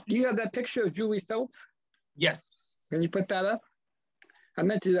 Sean, do you have that picture of Julie Phillips? Yes. Can you put that up? I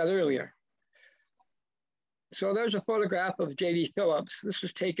meant to do that earlier. So there's a photograph of J.D. Phillips. This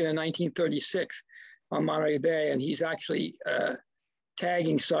was taken in 1936 on Monterey Bay, and he's actually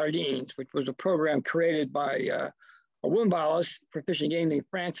tagging sardines, which was a program created by a woman biologist for fishing game named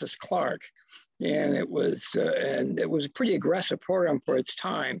Frances Clark. And it was a pretty aggressive program for its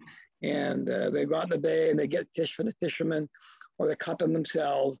time. And they go out in the bay and they get fish from the fishermen, or they cut them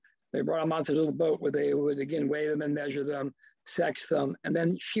themselves. They brought them onto a little boat where they would, again, weigh them and measure them, sex them. And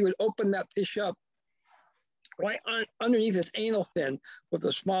then she would open that fish up right underneath this anal fin with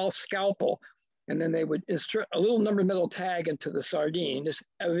a small scalpel. And then they would insert a little number metal tag into the sardine. This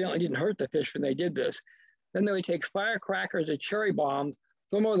evidently didn't hurt the fish when they did this. Then they would take firecrackers or cherry bombs,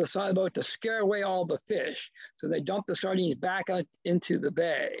 throw them over the side of the boat to scare away all the fish. So they dumped the sardines back out into the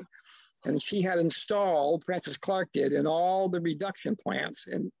bay. And she had installed, Frances Clark did, in all the reduction plants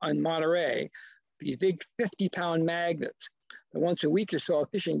in Monterey, these big 50-pound magnets. And once a week or so, a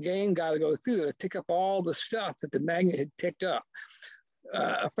fishing game guy would go through there to pick up all the stuff that the magnet had picked up.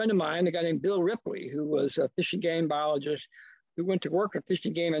 A friend of mine, a guy named Bill Ripley, who was a fish and game biologist, who went to work for Fish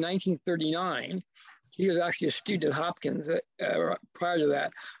and Game in 1939. He was actually a student at Hopkins prior to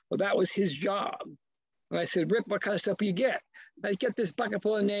that. Well, that was his job. And I said, Rip, what kind of stuff do you get? I get this bucket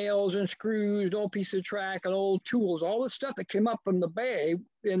full of nails and screws, an old piece of track, and old tools, all the stuff that came up from the bay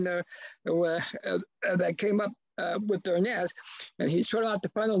in the, that came up with their nets, and he's trying out to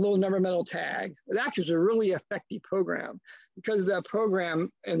find those little number metal tags. It actually was a really effective program. Because of that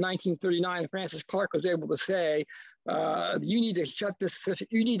program in 1939, Francis Clark was able to say, you need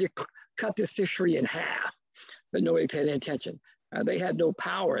to cut this fishery in half, but nobody paid any attention. They had no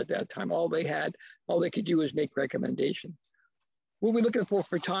power at that time. All they could do was make recommendations. What are we looking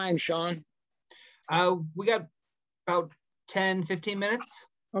for time, Sean? We got about 10, 15 minutes.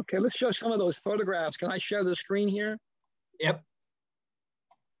 Okay, let's show some of those photographs. Can I share the screen here? Yep.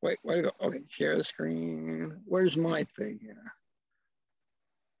 Wait, where to go? Okay, share the screen. Where's my thing here?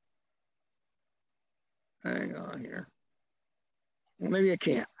 Hang on here. Well, maybe I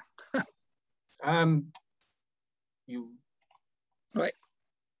can't. Wait.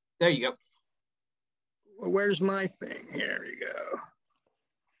 There you go. Well, where's my thing? Here we go.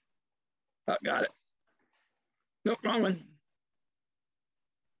 Oh, got it. Nope, wrong one.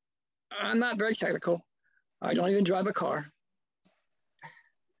 I'm not very technical. I don't even drive a car.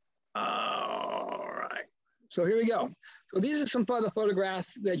 All right. So here we go. So these are some of the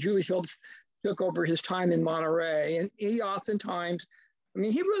photographs that Julie Phillips took over his time in Monterey. And he oftentimes, I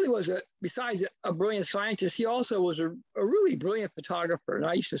mean, he really was besides a brilliant scientist, he also was a really brilliant photographer. And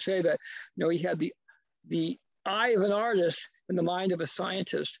I used to say that, he had the eye of an artist and the mind of a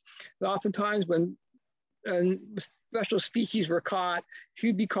scientist. And oftentimes when special species were caught,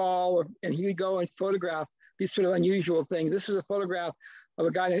 he'd be called and he would go and photograph these sort of unusual things. This is a photograph of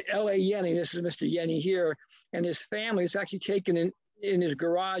a guy named L.A. Yenny. This is Mr. Yenny here. And his family is actually taken in his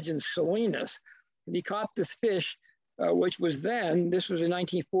garage in Salinas. And he caught this fish, which was this was in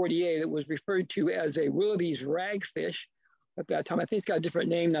 1948. It was referred to as a Willoughby's ragfish at that time. I think it's got a different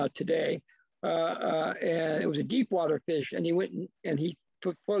name now today. And it was a deep water fish. And he went and he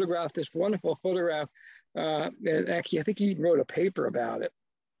photographed this wonderful photograph. And actually, I think he wrote a paper about it.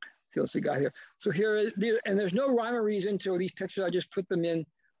 See what we got here. So here is, and there's no rhyme or reason to these pictures. I just put them in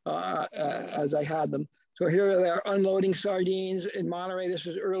as I had them. So here they are unloading sardines in Monterey. This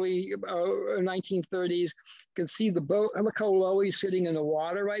was early 1930s. You can see the boat. Look how low he's sitting in the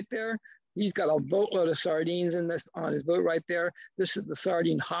water right there. He's got a boatload of sardines on his boat right there. This is the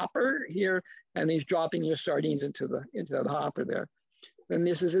sardine hopper here, and he's dropping his sardines into that hopper there. And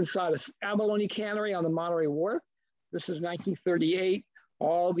this is inside a abalone cannery on the Monterey Wharf. This is 1938.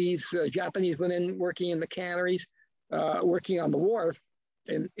 All these Japanese women working in the canneries, working on the wharf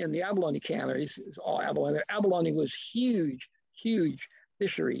in the abalone canneries. Is all abalone. Abalone was huge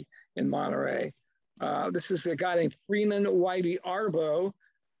fishery in Monterey. This is a guy named Freeman Whitey Arbo,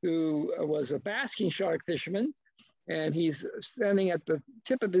 who was a basking shark fisherman. And he's standing at the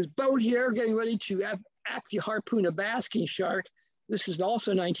tip of his boat here, getting ready to actually harpoon a basking shark. This is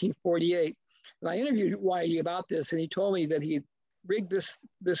also 1948. And I interviewed Whitey about this, and he told me that he rigged this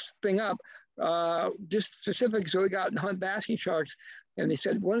thing up just specifically so he got and hunt basking sharks. And he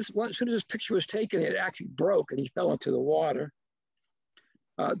said once as soon as this picture was taken, it actually broke and he fell into the water.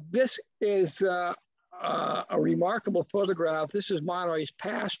 This is a remarkable photograph. This is Monterey's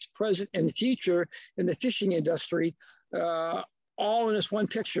past, present, and future in the fishing industry, all in this one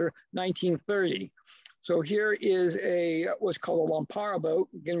picture, 1930. So here is what's called a Lampara boat,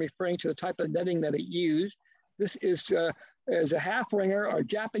 again referring to the type of netting that it used. This is a half ringer or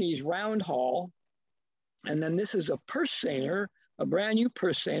Japanese round haul. And then this is a purse seiner, a brand new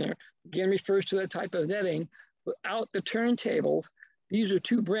purse seiner, again refers to that type of netting without the turntables. These are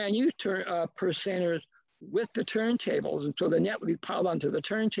two brand new purse seiners with the turntables. And so the net would be piled onto the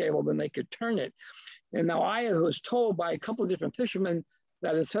turntable, then they could turn it. And now I was told by a couple of different fishermen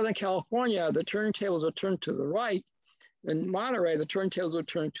that in Southern California, the turntables are turned to the right. In Monterey, the turntables are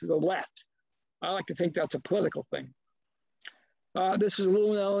turned to the left. I like to think that's a political thing. This is a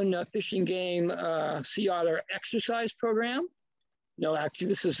little known fishing game sea otter exercise program. No, actually,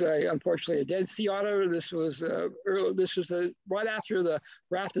 this is unfortunately a dead sea otter. This was right after the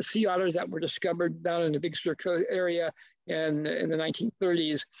raft of sea otters that were discovered down in the Big Sur Coast area in the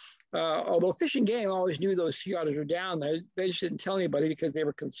 1930s. Although Fish and Game always knew those sea otters were down there, they just didn't tell anybody because they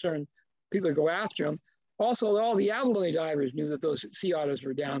were concerned people would go after them. Also, all the abalone divers knew that those sea otters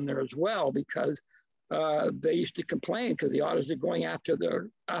were down there as well because they used to complain because the otters are going after their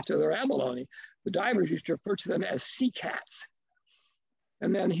abalone. The divers used to refer to them as sea cats.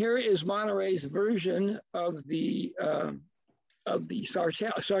 And then here is Monterey's version of the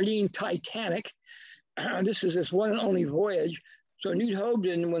sardine Titanic. This is this one and only voyage. So Newt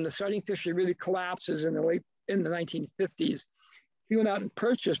Hobden, when the sardine fishery really collapses in the 1950s, he went out and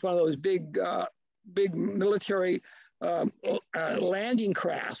purchased one of those big military landing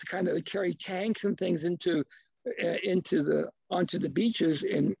crafts, kind of carry tanks and things into the onto the beaches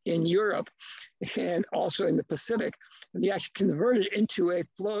in Europe and also in the Pacific. And he actually converted it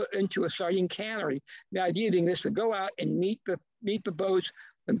into a sardine cannery. The idea being this would go out and meet the boats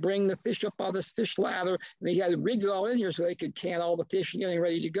and bring the fish up on this fish ladder. And he had rigged it all in here so they could can all the fish and getting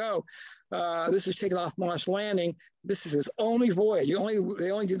ready to go. This was taken off Moss Landing. This is his only voyage. They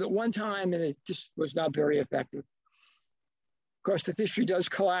only did it one time, and it just was not very effective. Of course, the fishery does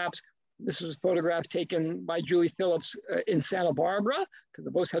collapse. This was a photograph taken by Julie Phillips in Santa Barbara, because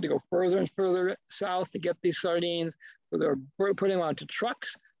the boats had to go further and further south to get these sardines. So they were putting them onto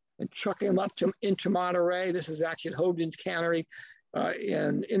trucks and trucking them up into Monterey. This is actually at Hogan's Cannery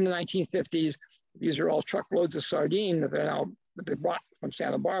in the 1950s. These are all truckloads of sardine that they brought from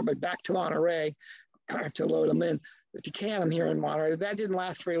Santa Barbara back to Monterey to load them in, to can them here in Monterey. That didn't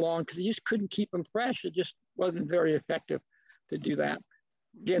last very long because they just couldn't keep them fresh. It just wasn't very effective to do that.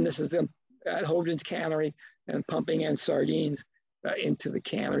 Again, this is them at Hogan's Cannery and pumping in sardines into the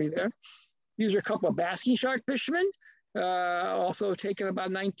cannery there. These are a couple of basking shark fishermen, also taken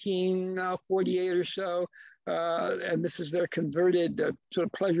about 1948 or so. And this is their converted sort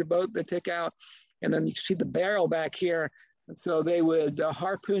of pleasure boat they took out. And then you see the barrel back here. And so they would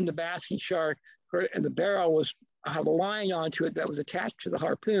harpoon the basking shark, and the barrel had a line onto it that was attached to the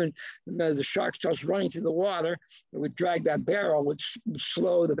harpoon. And as the shark starts running through the water, it would drag that barrel, which would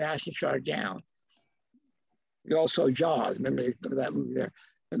slow the basking shark down. You also Jaws, remember that movie there.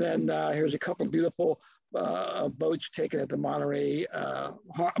 And then here's a couple of beautiful boats taken at the Monterey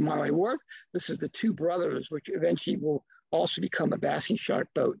Wharf. This is the Two Brothers, which eventually will also become a basking shark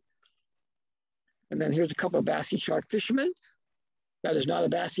boat. And then here's a couple of basking shark fishermen. That is not a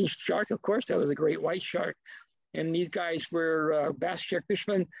basking shark, of course. That was a great white shark. And these guys were basking shark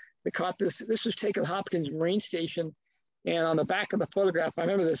fishermen. They caught this. This was taken at Hopkins Marine Station. And on the back of the photograph, I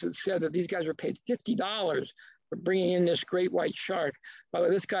remember this, it said that these guys were paid $50 for bringing in this great white shark. By the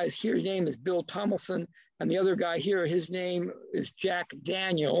way, this guy's here, his name is Bill Tomlinson. And the other guy here, his name is Jack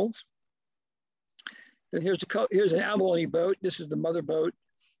Daniels. And here's an abalone boat. This is the mother boat.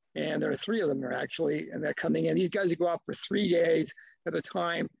 And there are three of them there actually, and they're coming in. These guys would go out for 3 days at a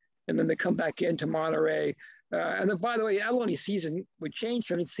time, and then they come back into Monterey. And then, by the way, abalone season would change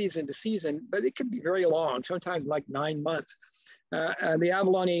from season to season, but it could be very long, sometimes like 9 months. And the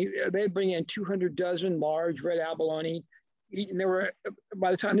abalone, they bring in 200 dozen large red abalone. And there were,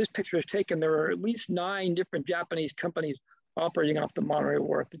 by the time this picture was taken, there were at least 9 different Japanese companies operating off the Monterey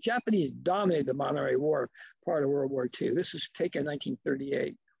Wharf. The Japanese dominated the Monterey Wharf part of World War II. This was taken in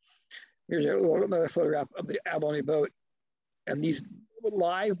 1938. Here's another photograph of the abalone boat. And these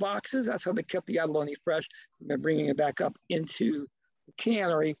live boxes, that's how they kept the abalone fresh. And they're bringing it back up into the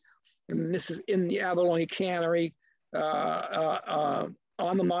cannery. And this is in the abalone cannery on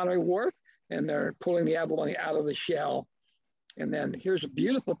the Monterey Wharf. And they're pulling the abalone out of the shell. And then here's a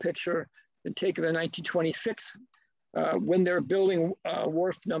beautiful picture taken in 1926 when they're building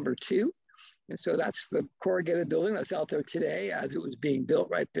wharf number 2. And so that's the corrugated building that's out there today as it was being built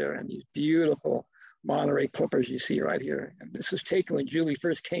right there. And these beautiful Monterey clippers you see right here. And this was taken when Julie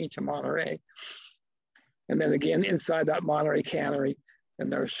first came to Monterey. And then again, inside that Monterey cannery,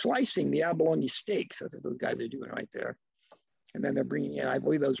 and they're slicing the abalone steaks. That's what those guys are doing right there. And then they're bringing in, I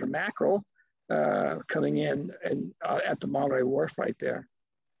believe those are mackerel coming in and at the Monterey Wharf right there.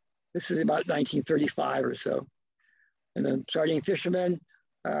 This is about 1935 or so. And then sardine fishermen,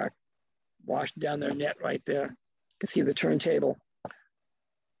 washed down their net right there. You can see the turntable.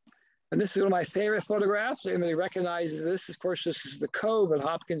 And this is one of my favorite photographs. Everybody recognizes this. Of course, this is the cove at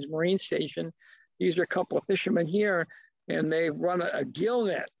Hopkins Marine Station. These are a couple of fishermen here, and they run a gill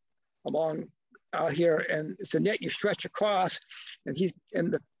net along out here. And it's a net you stretch across. And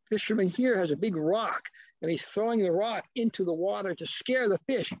the fisherman here has a big rock, and he's throwing the rock into the water to scare the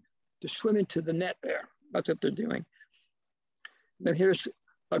fish to swim into the net there. That's what they're doing. And then here's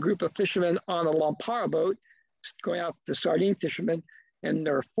a group of fishermen on a Lampara boat going out to sardine fishermen. And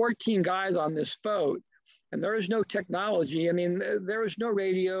there are 14 guys on this boat. And there is no technology. I mean, there is no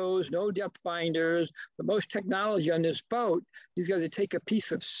radios, no depth finders. The most technology on this boat, these guys would take a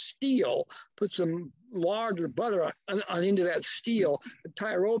piece of steel, put some lard or butter on into that steel, and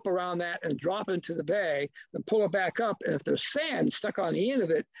tie a rope around that and drop it into the bay, and pull it back up. And if there's sand stuck on the end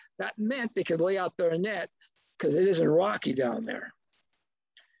of it, that meant they could lay out their net because it isn't rocky down there.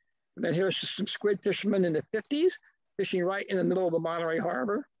 And then here's some squid fishermen in the 50s, fishing right in the middle of the Monterey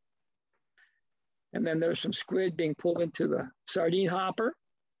Harbor. And then there's some squid being pulled into the sardine hopper.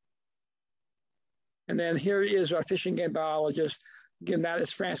 And then here is our fishing game biologist. Again, that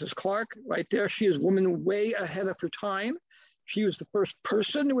is Frances Clark right there. She is a woman way ahead of her time. She was the first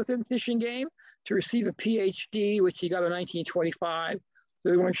person within Fish and Game to receive a PhD, which she got in 1925. So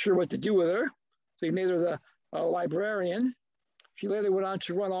they weren't sure what to do with her. So he made her the librarian. She later went on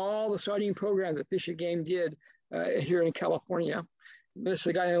to run all the sardine programs that Fish and Game did here in California. This is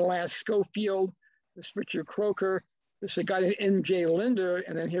a guy named Lance Schofield. This is Richard Croker. This is a guy named M.J. Linder.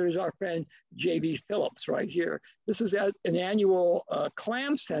 And then here's our friend J.B. Phillips right here. This is an annual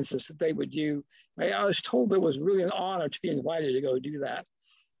clam census that they would do. I was told it was really an honor to be invited to go do that.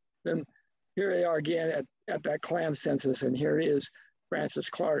 Then here they are again at that clam census. And here is Francis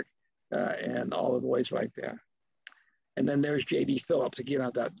Clark and all the boys right there. And then there's J.B. Phillips again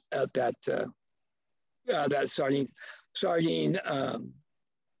at that sardine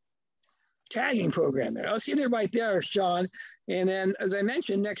tagging program there. I'll see there right there, Sean. And then, as I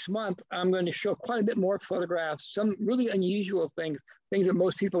mentioned, next month, I'm going to show quite a bit more photographs, some really unusual things that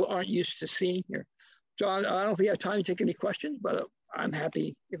most people aren't used to seeing here. John, I don't know if we have time to take any questions, but I'm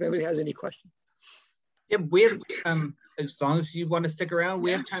happy if anybody has any questions. Yeah, we have, as long as you want to stick around,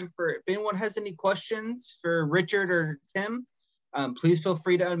 we have time for, if anyone has any questions for Richard or Tim, please feel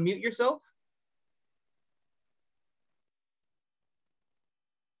free to unmute yourself.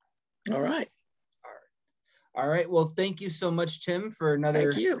 All right. All right. Well, thank you so much, Tim, for another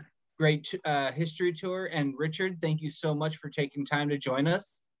great history tour. And Richard, thank you so much for taking time to join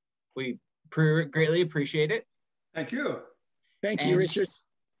us. We greatly appreciate it. Thank you. Thank you, Richard.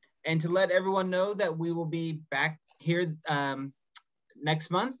 And to let everyone know that we will be back here next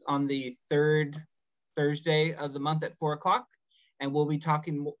month on the third Thursday of the month at 4 o'clock. And we'll be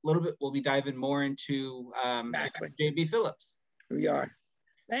talking a little bit, we'll be diving more into J.B. Phillips. We are.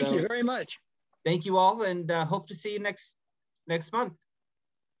 Thank you very much. Thank you all, and hope to see you next month.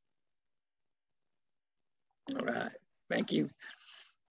 All right. Thank you.